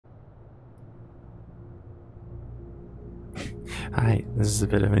Hi, this is a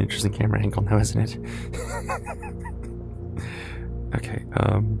bit of an interesting camera angle now, isn't it? Okay,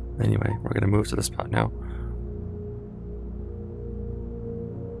 anyway, we're gonna move to the spot now.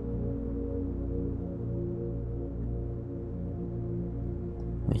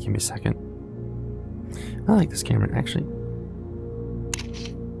 Give me a second. I like this camera, actually.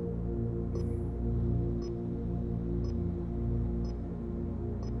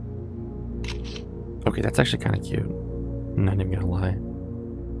 Okay, that's actually kind of cute. I'm not even gonna lie.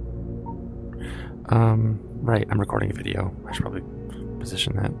 Right, I'm recording a video. I should probably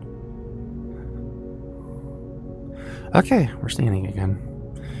position that. Okay, we're standing again.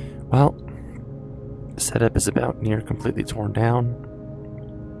 Well, the setup is about near completely torn down.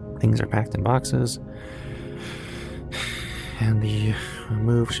 Things are packed in boxes. And the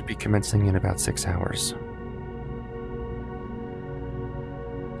move should be commencing in about 6 hours.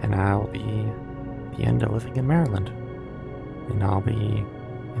 And I'll be at the end of living in Maryland. And I'll be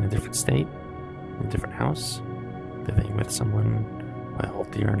in a different state, in a different house, living with someone I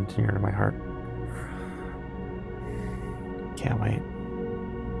hold dear and dear to my heart. Can't wait.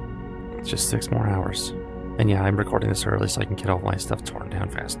 It's just 6 more hours. And yeah, I'm recording this early so I can get all my stuff torn down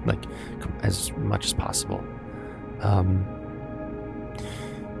fast, like as much as possible.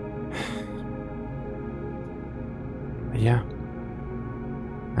 But yeah,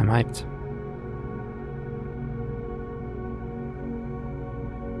 I'm hyped.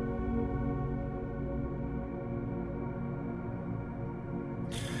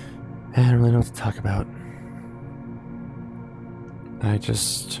 I don't really know what to talk about. I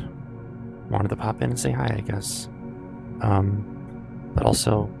just wanted to pop in and say hi, I guess. But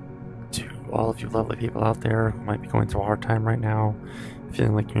also to all of you lovely people out there who might be going through a hard time right now,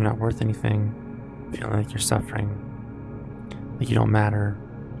 feeling like you're not worth anything, feeling like you're suffering, like you don't matter,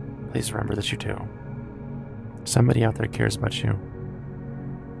 please remember that you do. Somebody out there cares about you.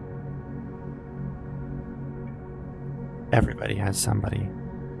 Everybody has somebody.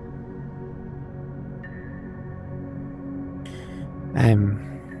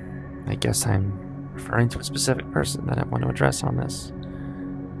 I guess I'm referring to a specific person that I want to address on this.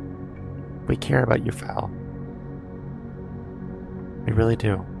 We care about you, Val. We really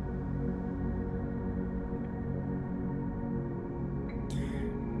do.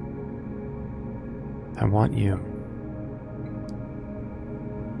 I want you.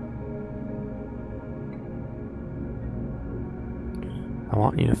 I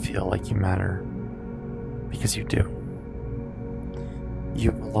want you to feel like you matter, because you do.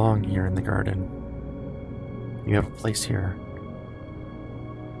 You belong here in the garden. You have a place here.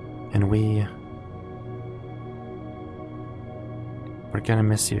 And we're gonna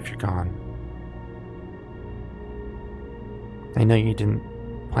miss you if you're gone. I know you didn't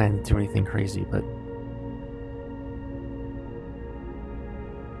plan to do anything crazy, but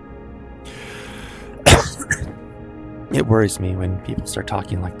it worries me when people start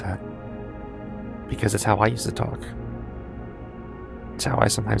talking like that. Because it's how I used to talk. It's how I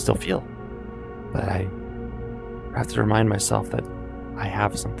sometimes still feel. But I have to remind myself that I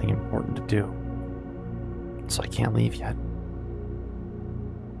have something important to do. So I can't leave yet.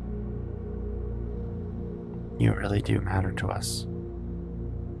 You really do matter to us.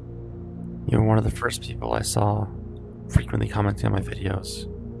 You're one of the first people I saw frequently commenting on my videos.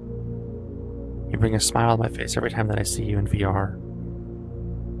 You bring a smile on my face every time that I see you in VR.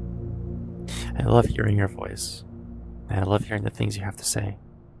 I love hearing your voice. And I love hearing the things you have to say.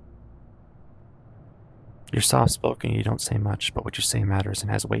 You're soft-spoken, you don't say much, but what you say matters and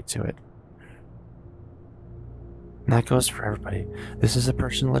has weight to it. And that goes for everybody. This is a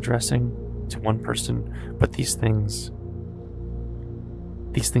personal addressing to one person, but these things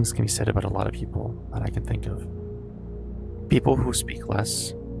can be said about a lot of people that I can think of. People who speak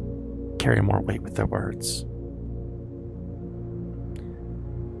less carry more weight with their words.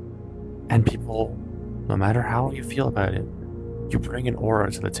 And people, no matter how you feel about it, you bring an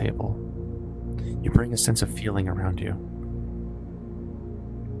aura to the table. You bring a sense of feeling around you.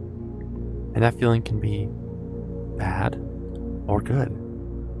 And that feeling can be bad or good.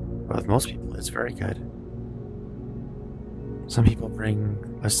 But with most people, it's very good. Some people bring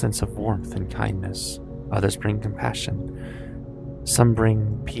a sense of warmth and kindness. Others bring compassion. Some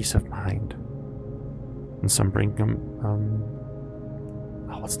bring peace of mind. And some bring,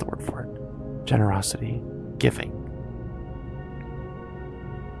 what's the word for it? Generosity, giving.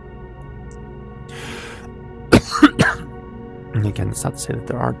 And again, it's not to say that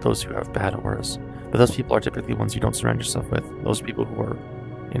there aren't those who have bad auras, but those people are typically ones you don't surround yourself with. Those people who are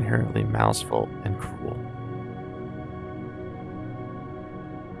inherently maliceful and cruel.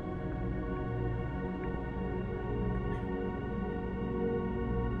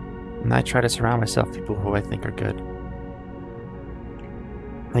 And I try to surround myself with people who I think are good.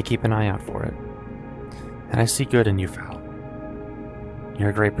 I keep an eye out for it. And I see good in you, Val. You're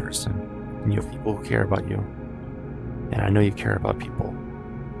a great person, and you have people who care about you. And I know you care about people.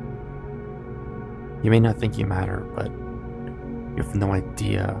 You may not think you matter, but you have no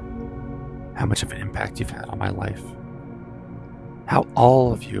idea how much of an impact you've had on my life. How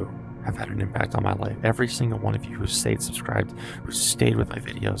all of you have had an impact on my life. Every single one of you who stayed subscribed, who stayed with my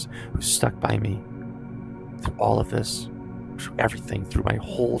videos, who stuck by me through all of this, through everything, through my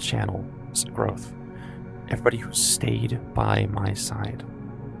whole channel's growth. Everybody who stayed by my side.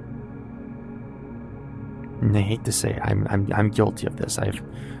 And I hate to say it, I'm guilty of this.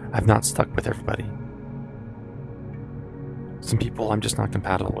 I've not stuck with everybody. Some people I'm just not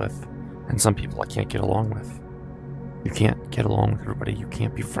compatible with, and some people I can't get along with. You can't get along with everybody. You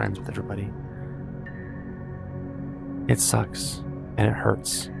can't be friends with everybody. It sucks and it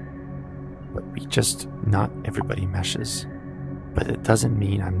hurts, but not everybody meshes. But it doesn't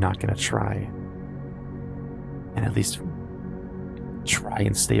mean I'm not gonna try, and at least try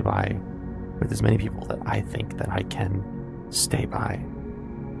and stay by with as many people that I think that I can stay by.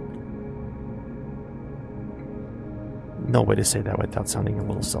 No way to say that without sounding a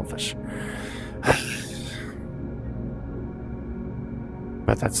little selfish.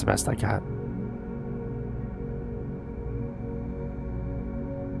 But that's the best I got.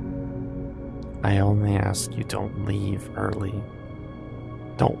 I only ask you don't leave early.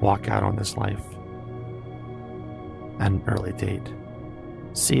 Don't walk out on this life at an early date.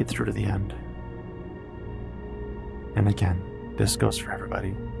 See it through to the end. And again, this goes for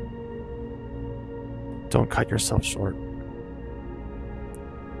everybody. Don't cut yourself short.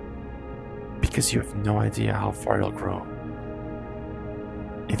 Because you have no idea how far you'll grow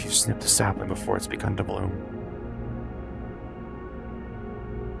if you snip the sapling before it's begun to bloom.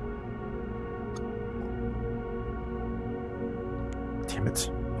 Damn it.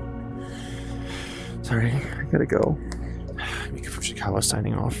 Sorry, I gotta go. Mika from Chicago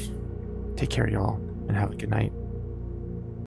signing off. Take care, y'all, and have a good night.